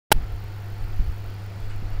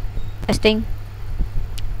Testing.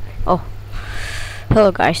 Oh,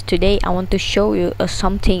 hello guys. Today I want to show you a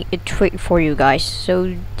trick for you guys.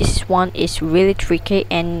 So this one is really tricky,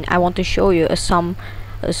 and I want to show you some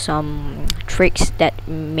tricks that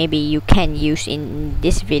maybe you can use in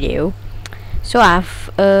this video. So I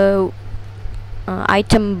have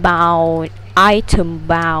item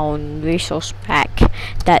bound resource pack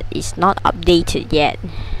that is not updated yet.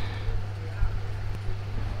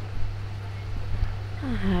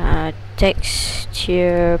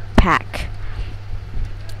 Texture pack,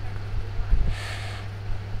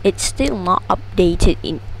 it's still not updated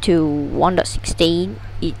into 1.16.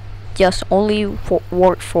 it just only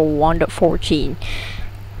worked for 1.14.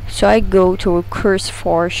 so I go to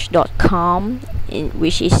curseforge.com,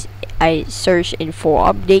 which is I search in for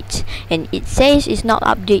updates, and it says it's not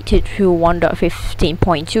updated to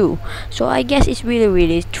 1.15.2. so I guess it's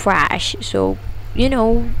really trash. So you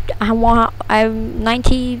know, I'm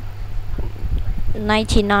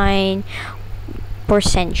 99%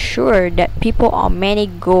 sure that people are many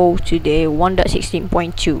go to the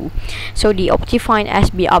 1.16.2. so the Optifine has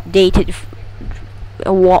been updated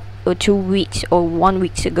 2 weeks or 1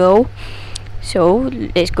 week ago. So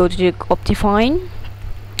let's go to the Optifine.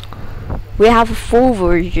 We have a full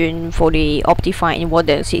version for the Optifine in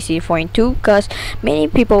 1.16.2 because many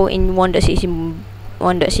people in 1.16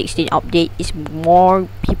 update is more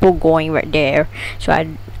people going right there. So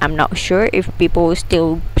I'm not sure if people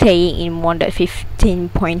still playing in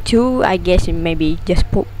 1.15.2. I guess maybe just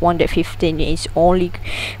put 1.15 is only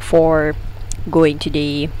for going to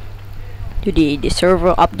the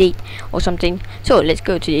server update or something. So let's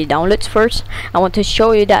go to the downloads first. I want to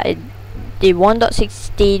show you that the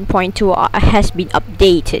 1.16.2 has been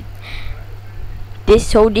updated.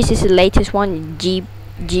 This is the latest one,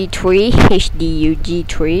 G3 HDU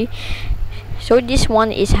G3. So this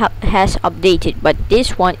one has updated, but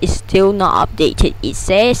this one is still not updated. It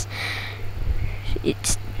says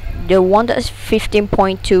it's the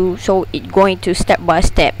 1.15.2, so it's going to step by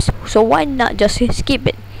steps. So why not just skip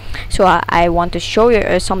it? So I want to show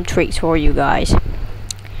you some tricks for you guys.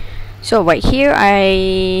 So right here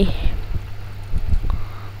I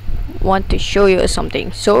want to show you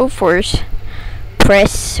something. So first,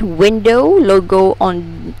 press window logo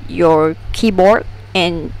on your keyboard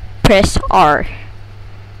and press R.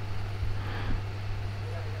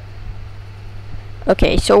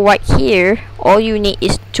 Okay, so right here all you need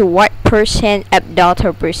is to write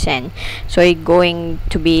 %appdata%. so it's going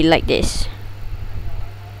to be like this.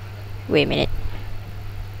 Wait a minute,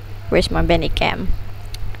 where's my Bandicam?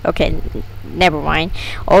 Okay, never mind.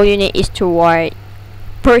 All you need is to write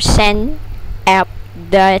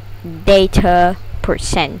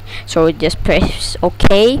 %appdata%. so just press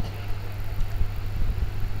OK.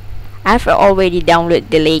 I've already downloaded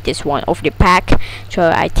the latest one of the pack, so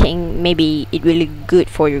I think maybe it really good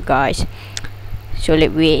for you guys. So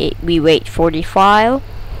we wait for the file.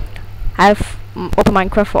 I've opened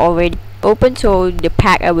Minecraft already open, so the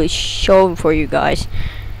pack I will show for you guys.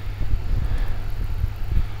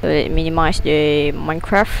 So let's minimize the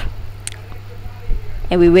Minecraft,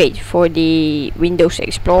 and we wait for the Windows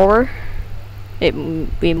Explorer.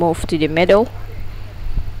 We move to the middle.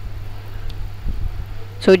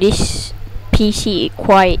 So this PC is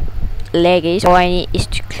quite laggy, so all I need is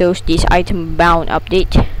to close this item bound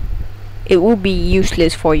update. It will be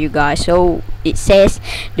useless for you guys. So it says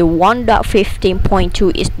the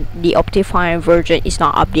 1.15.2 is the Optifine version is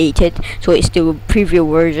not updated, so it's still preview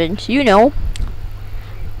version. So, you know,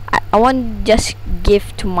 I want to just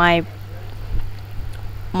give to my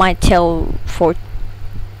tell for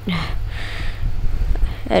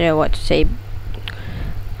I don't know what to say.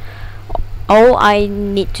 All I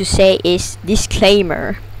need to say is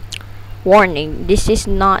disclaimer, warning. This is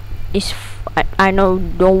not I know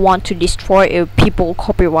don't want to destroy a people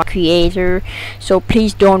copyright creator, so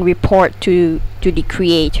please don't report to the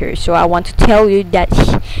creator. So I want to tell you that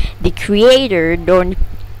the creator don't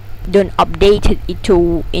update it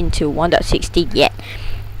into 1.16 yet.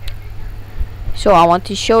 So I want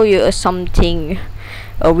to show you something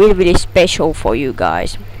really special for you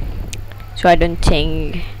guys. So I don't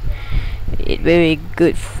think it's very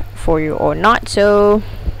good for you or not. So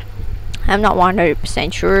I'm not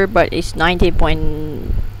 100% sure, but it's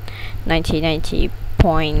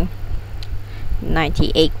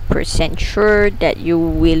 90.98% sure that you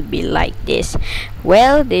will be like this.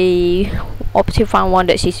 Well, the Optifine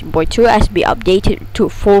 1.16.2 has been updated to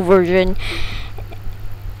full version.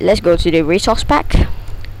 Let's go to the resource pack.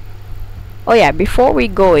 Oh yeah, before we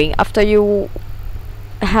going, after you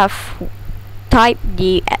have typed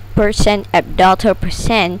the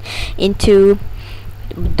 %appdata% into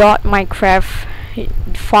 .minecraft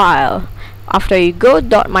file. After you go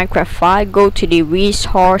 .minecraft file, go to the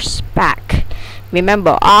resource pack.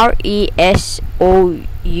 Remember, RESOURCEPACKS.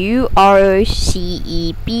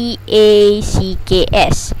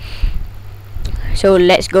 So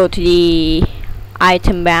let's go to the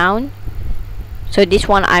item bound. So this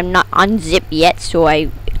one I'm not unzipped yet, so I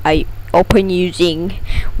open using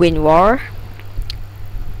WinRAR.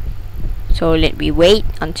 So let me wait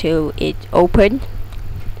until it open.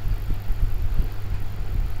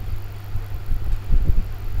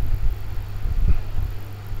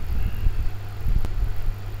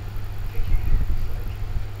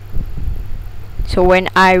 So when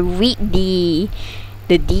I read the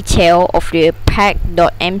detail of the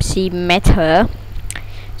pack.mc meta,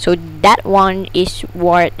 so that one is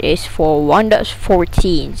what is for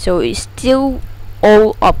 1.14, so it's still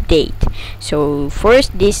all update. So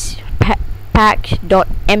first, this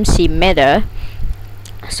pack.mc meta,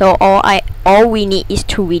 so all we need is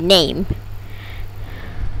to rename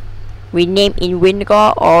in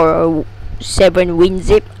WinRAR or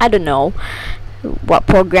 7WinZip. I don't know what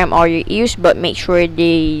program are you use, but make sure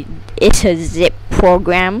it's a zip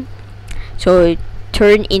program. So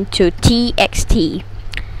turn into txt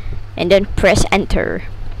and then press enter.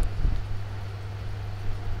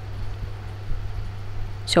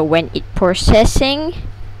 So when it processing,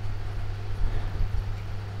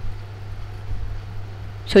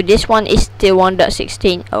 so this one is still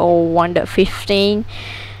 1.16 or 1.15.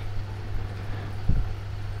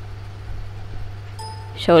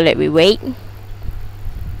 So let me wait.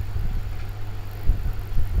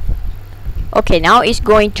 Okay, now it's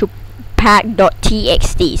going to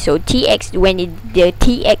pack.txt. So when the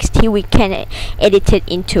txt, we can edit it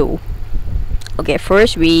into. Okay,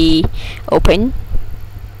 first we open.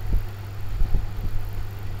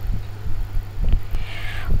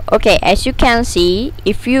 Okay, as you can see,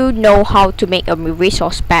 if you know how to make a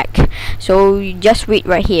resource pack, so you just read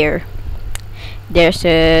right here. There's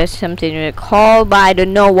something called, but I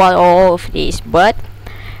don't know what all of this, but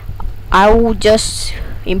I will just,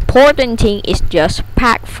 important thing is just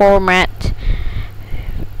pack format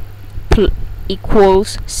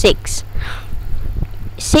equals 6.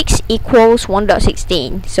 6 equals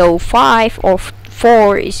 1.16. So 5 or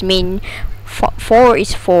 4 is 4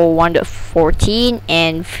 is for 1.14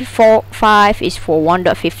 and 5 is for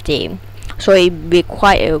 1.15. So it be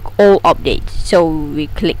quite a old update. So we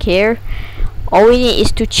click here. All we need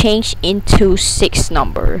is to change into 6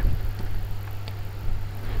 number.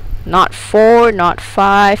 Not 4, not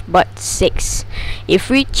 5, but 6. If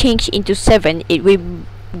we change into 7, it will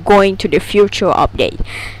going to the future update.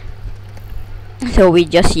 So we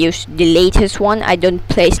just use the latest one. I don't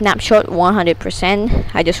play snapshot 100%.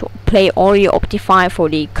 I just play only Optifine for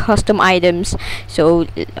the custom items. So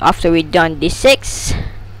after we done the 6,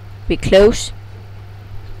 we close.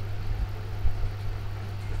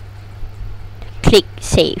 Click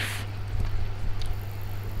save.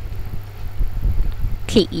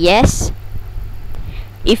 Click yes.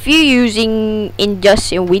 If you're using in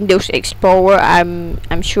Windows Explorer,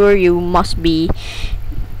 I'm sure you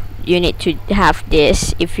need to have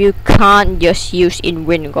this. If you can't, just use in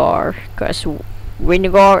WinRAR, because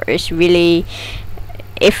WinRAR is really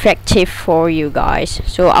effective for you guys.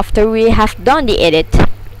 So after we have done the edit,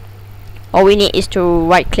 all we need is to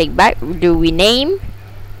right click back, do rename.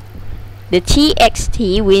 The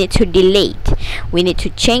txt we need to delete. We need to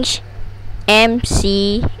change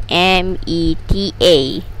meta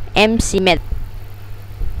MC meta.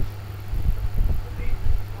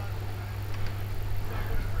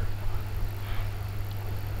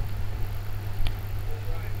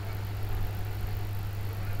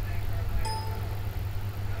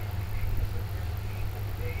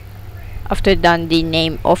 After done the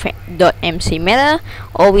name of .mc meta,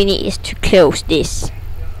 all we need is to close this.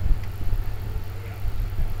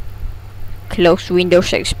 Close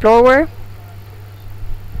Windows Explorer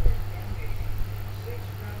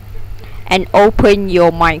and open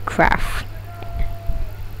your Minecraft.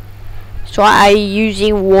 So I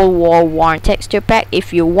using World War I texture pack.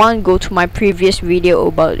 If you want, go to my previous video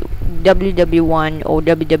about WW1 or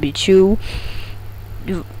WW2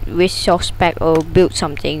 resource pack or build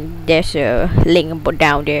something. There's a link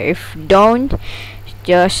down there. If don't,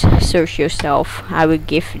 just search yourself. I will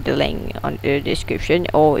give the link on the description,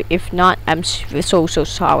 or if not, I'm so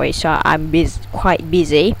sorry. So I'm quite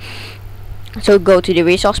busy. So go to the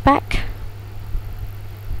resource pack.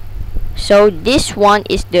 So this one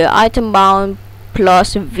is the item bound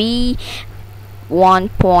plus V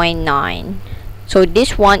 1.9. So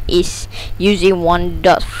this one is using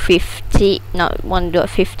 1.50, not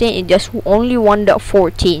 1.15, it's just only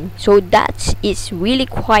 1.14. So that is really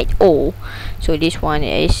quite old. So this one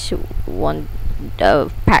is one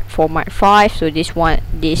pack format 5. So this one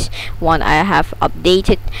I have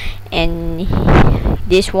updated, and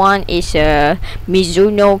this one is a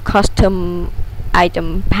Mizuno custom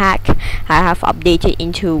item pack. I have updated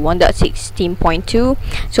into 1.16.2.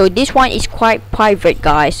 so this one is quite private,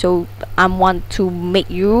 guys, so I want to make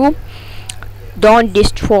you don't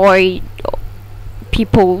destroy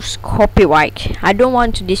people's copyright. I don't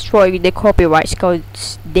want to destroy the copyrights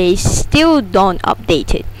because they still don't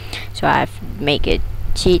update it. So I've make it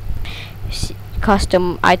cheat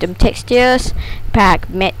custom item textures pack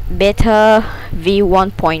beta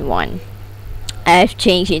v1.1. I've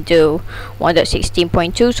changed into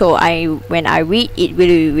 1.16.2, so when I read it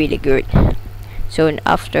really good. So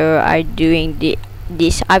after I doing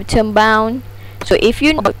this item bound, so if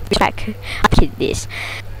you know pack this,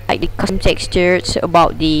 like the custom textures,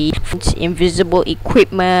 about the invisible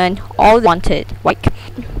equipment, all wanted, like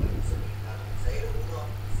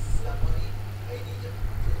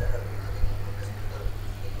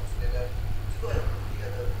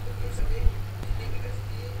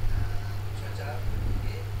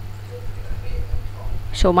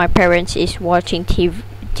so my parents is watching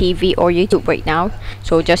TV or YouTube right now,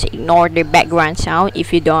 so just ignore the background sound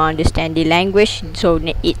if you don't understand the language, so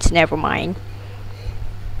it's never mind.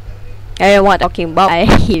 I don't want talking about, I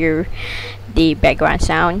hear the background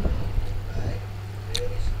sound.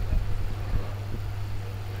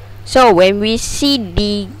 So when we see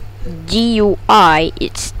the GUI,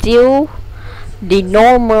 it's still the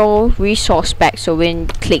normal resource pack. So when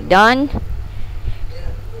click done,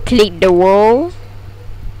 click the world.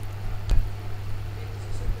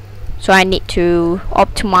 So I need to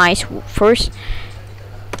optimize first.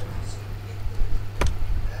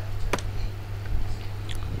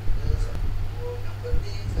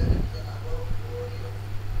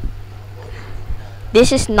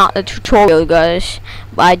 This is not a tutorial, guys,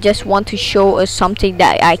 but I just want to show us something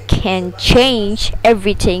that I can change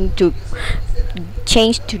everything to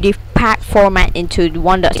change to the pack format into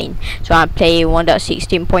 1.16. So I'm playing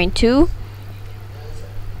 1.16.2.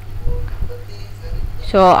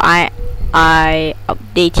 So I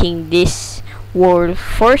updating this world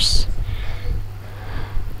first.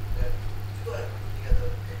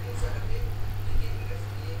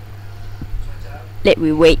 Let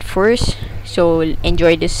me wait first. So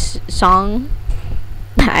enjoy this song.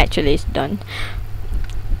 Actually, it's done.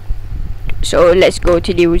 So let's go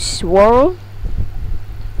to this world.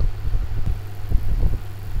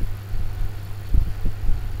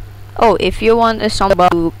 Oh, if you want a song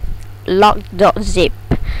about log.zip,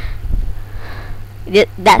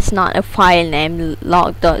 that's not a file name.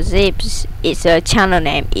 Log.zip is a channel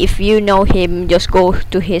name. If you know him, just go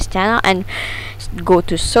to his channel and go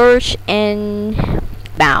to search and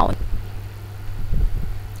bound.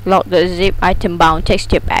 Log.zip item bound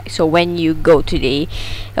texture pack. So when you go to the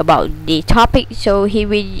about the topic, so he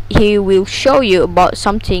will show you about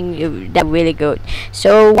something that really good.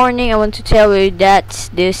 So warning, I want to tell you that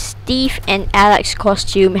the Steve and Alex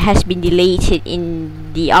costume has been deleted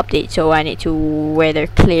in the update, so I need to weather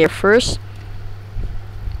clear first.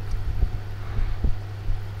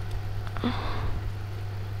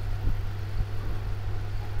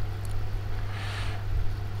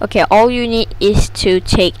 Okay, all you need is to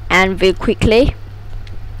take anvil quickly.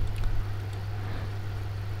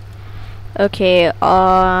 Okay,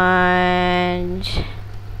 and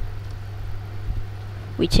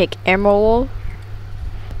we take emerald.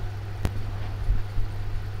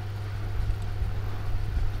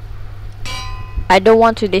 I don't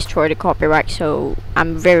want to destroy the copyright, so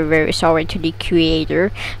I'm very sorry to the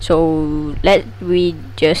creator. So let we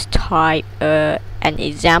just type an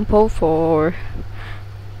example for,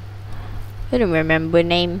 I don't remember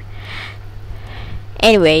name.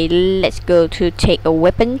 Anyway, let's go to take a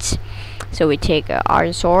weapons. So we take a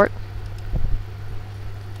iron sword.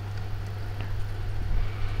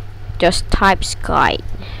 Just type sky.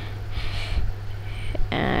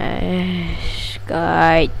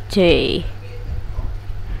 Sky T.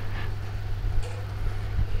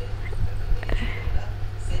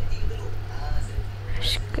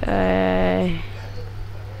 Sky.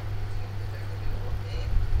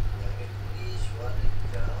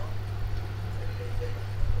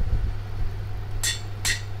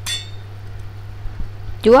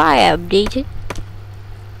 Do I update it?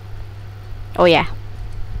 Oh yeah.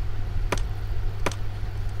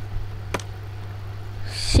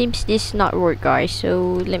 Seems this not work, guys,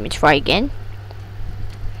 so let me try again.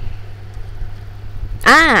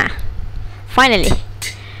 finally,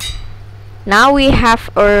 now we have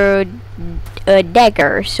a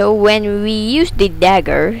dagger. So when we use the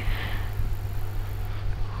dagger,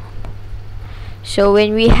 so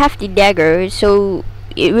when we have the dagger, so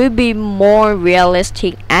it will be more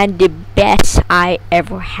realistic and the best I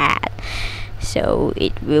ever had. So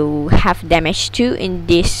it will have damage too in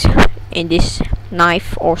this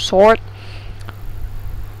knife or sword.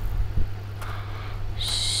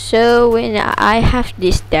 So when I have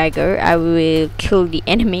this dagger, I will kill the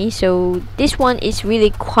enemy. So this one is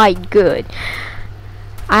really quite good.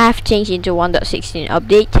 I have changed into 1.16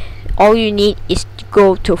 update. All you need is to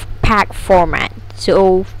go to pack format.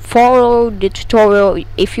 So follow the tutorial.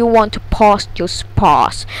 If you want to pause, just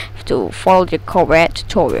pause to follow the correct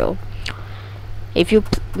tutorial. If you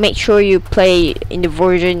make sure you play in the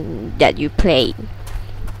version that you played.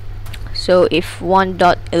 So if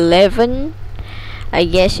 1.11, I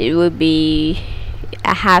guess it will be,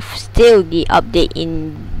 I have still the update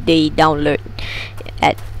in the download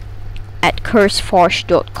at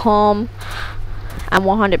curseforge.com. I'm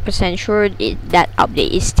 100% sure that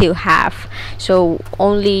update is still have. So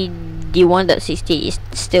only the 1.60 is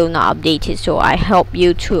still not updated, so I help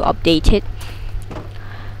you to update it.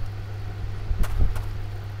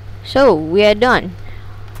 So we are done.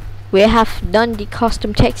 We have done the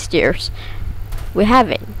custom textures. We have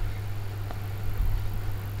it.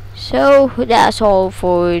 So that's all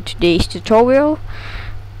for today's tutorial.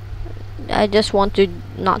 I just want to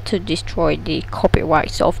not to destroy the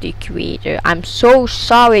copyrights of the creator. I'm so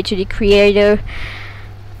sorry to the creator.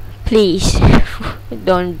 Please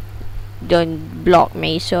don't block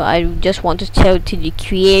me. So I just want to tell to the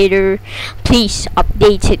creator, please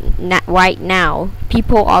update it right now.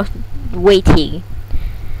 People are waiting.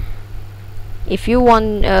 If you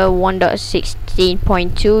want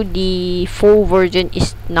 1.16.2, the full version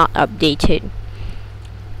is not updated.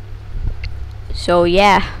 So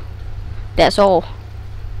yeah, that's all.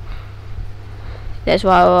 That's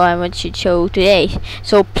what I want to show today.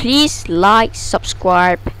 So please like,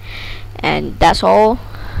 subscribe, and that's all.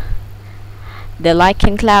 The Like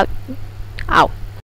and Cloud out.